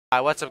Hi,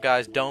 what's up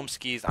guys, Dome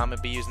Skis. I'm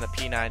gonna be using the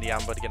P90.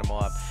 I'm about to get a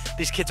MOAB.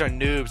 These kids are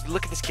noobs.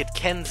 Look at this kid,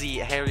 Kenzie,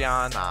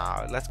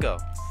 Harryon. Let's go.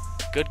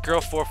 Good girl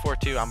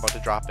 442. I'm about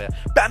to drop it.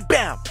 Bam,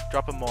 bam!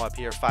 Drop a MOAB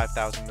here,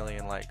 5,000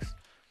 million likes.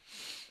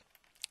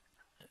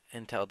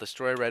 Intel,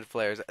 destroy red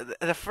flares.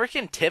 The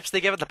freaking tips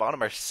they give at the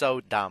bottom are so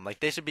dumb. Like,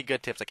 they should be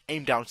good tips, like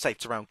aim down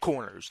sights around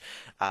corners,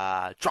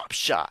 drop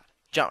shot,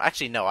 jump.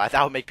 Actually, no,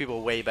 that would make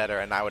people way better,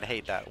 and I would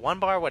hate that. 1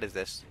 bar, what is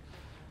this?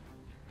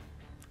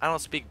 I don't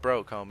speak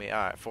broke, homie.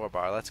 Alright, 4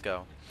 bar, let's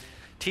go.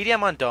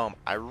 TDM on Dome.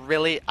 I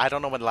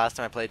don't know when the last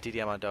time I played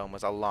TDM on Dome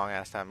was. A long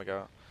ass time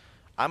ago.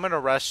 I'm gonna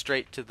rush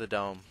straight to the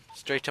Dome.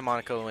 Straight to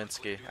Monica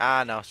Lewinsky.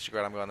 No, screw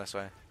it, I'm going this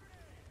way.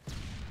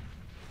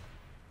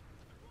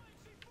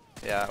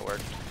 Yeah, it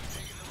worked.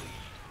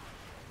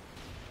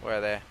 Where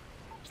are they?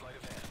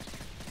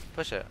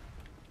 Push it.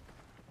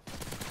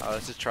 Oh,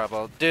 this is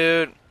trouble.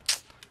 Dude!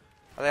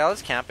 Are they all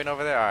just camping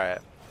over there?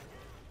 Alright.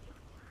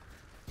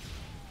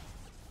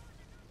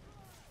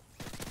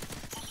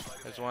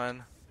 There's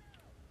one.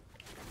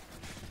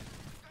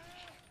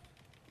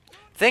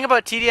 Thing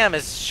about TDM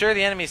is, sure,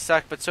 the enemies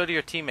suck, but so do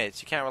your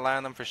teammates. You can't rely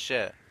on them for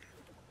shit.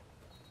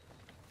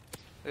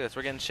 Look at this,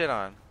 we're getting shit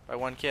on by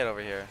one kid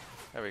over here.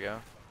 There we go.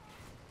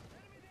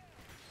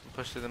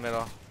 Push through the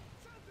middle.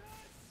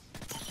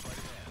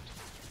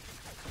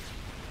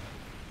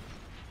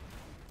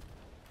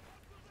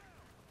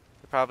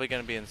 They're probably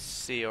going to be in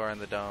C or in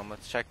the Dome.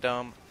 Let's check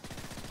Dome.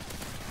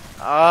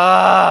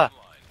 P90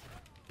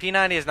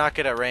 is not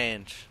good at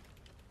range.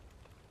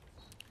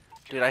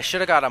 Dude, I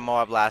should have got a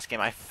MOAB last game.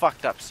 I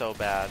fucked up so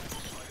bad.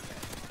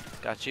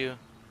 Got you.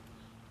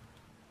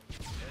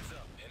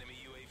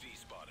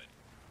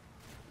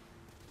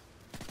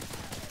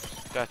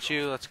 Got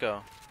you. Let's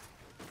go.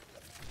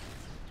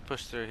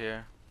 Push through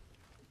here.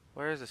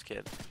 Where is this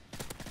kid?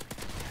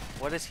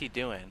 What is he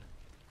doing?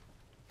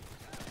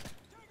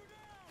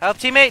 Help,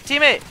 teammate!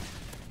 Teammate!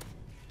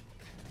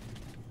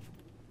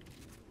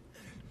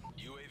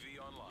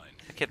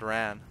 The kid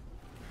ran.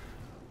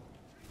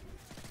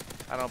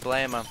 I don't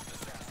blame him.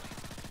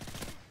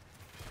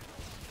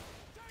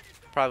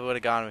 Probably would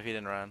have got him if he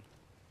didn't run.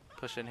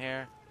 Push in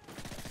here.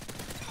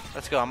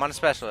 Let's go. I'm on a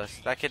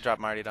specialist. That kid dropped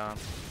Marty down.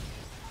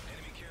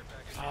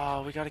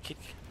 Oh, we gotta keep.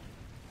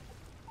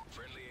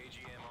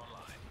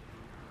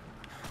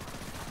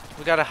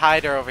 We got a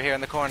hider over here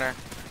in the corner.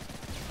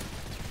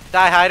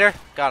 Die, hider.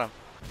 Got him.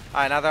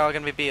 Alright, now they're all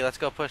gonna be B. Let's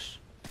go push.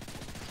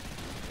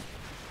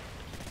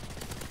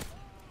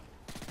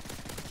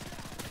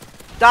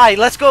 Die.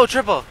 Let's go.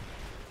 Triple.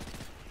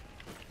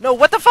 No,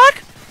 what the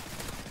fuck?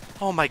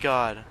 Oh my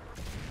god.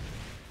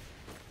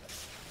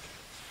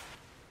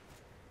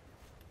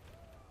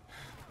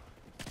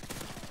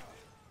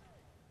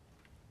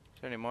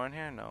 Is there any more in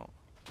here? No.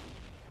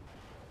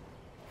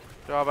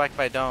 Draw back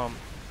by Dome.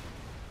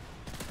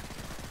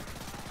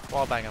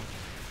 Wall bang him.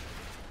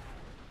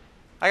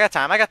 I got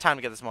time. I got time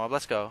to get this MOAB.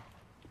 Let's go.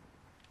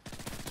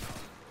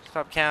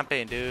 Stop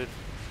camping, dude.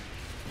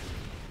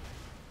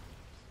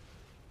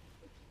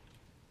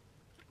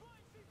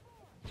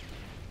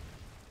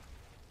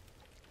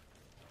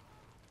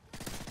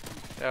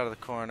 Get out of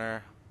the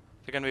corner.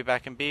 They're gonna be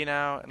back in B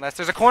now, unless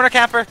there's a corner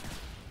camper.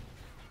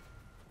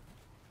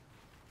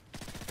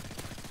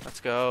 Let's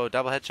go.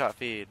 Double headshot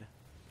feed.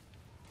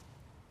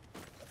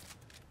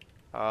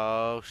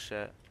 Oh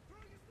shit.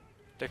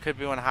 There could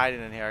be one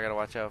hiding in here. I gotta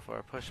watch out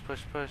for. Push,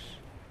 push, push.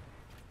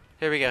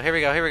 Here we go. Here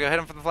we go. Here we go. Hit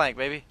him from the flank,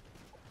 baby.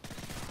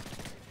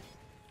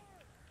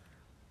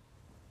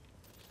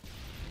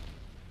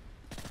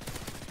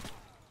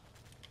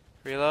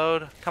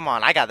 Reload. Come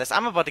on, I got this.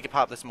 I'm about to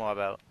pop this MOAB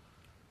out.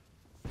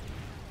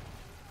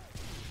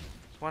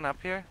 One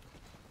up here.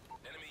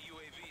 Enemy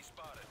UAV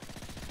spotted.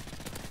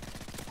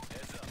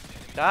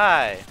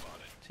 Die.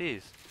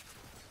 Jeez.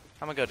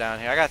 I'm gonna go down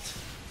here. I got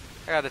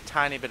a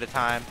tiny bit of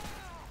time.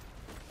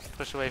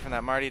 Push away from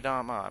that Marty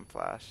Dom. Oh, I'm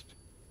flashed.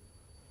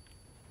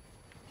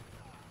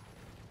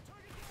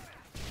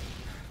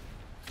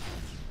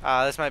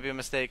 This might be a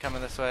mistake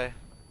coming this way.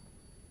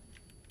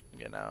 I'm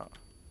getting out.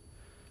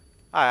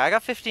 Alright, I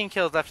got 15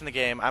 kills left in the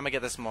game. I'm gonna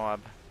get this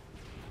MOAB.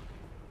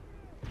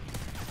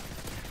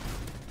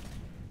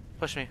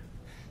 Push me.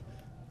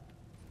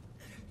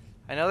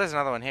 I know there's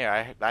another one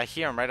here. I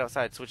hear him right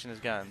outside switching his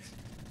guns.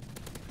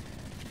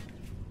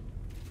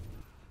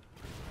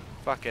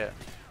 Fuck it.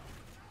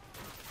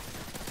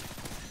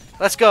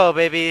 Let's go,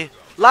 baby.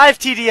 Live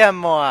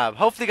TDM MOAB.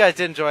 Hopefully you guys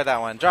did enjoy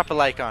that one. Drop a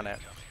like on it.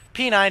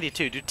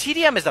 P92. Dude,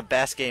 TDM is the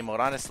best game mode,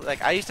 honestly.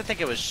 Like, I used to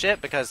think it was shit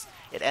because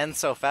it ends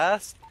so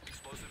fast.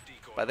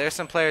 But there's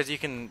some players you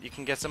can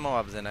get some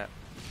MOABs in it.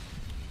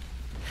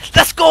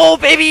 Let's go,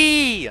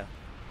 baby!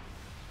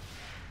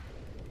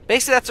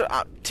 Basically, that's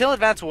what, till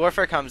Advanced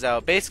Warfare comes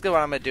out, basically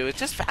what I'm going to do is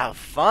just have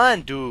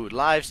fun, dude.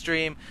 Live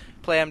stream,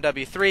 play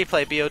MW3,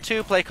 play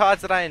BO2, play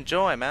CODs that I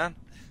enjoy, man.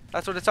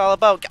 That's what it's all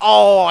about.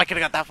 Oh, I could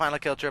have got that final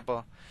kill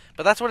triple.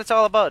 But that's what it's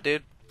all about,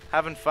 dude.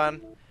 Having fun.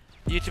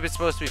 YouTube is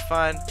supposed to be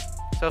fun.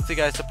 So if you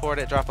guys support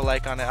it, drop a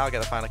like on it. I'll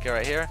get the final kill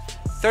right here.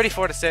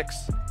 34-6.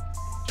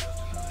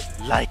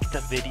 Like the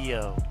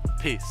video.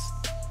 Peace.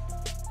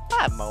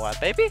 MOAB,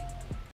 baby.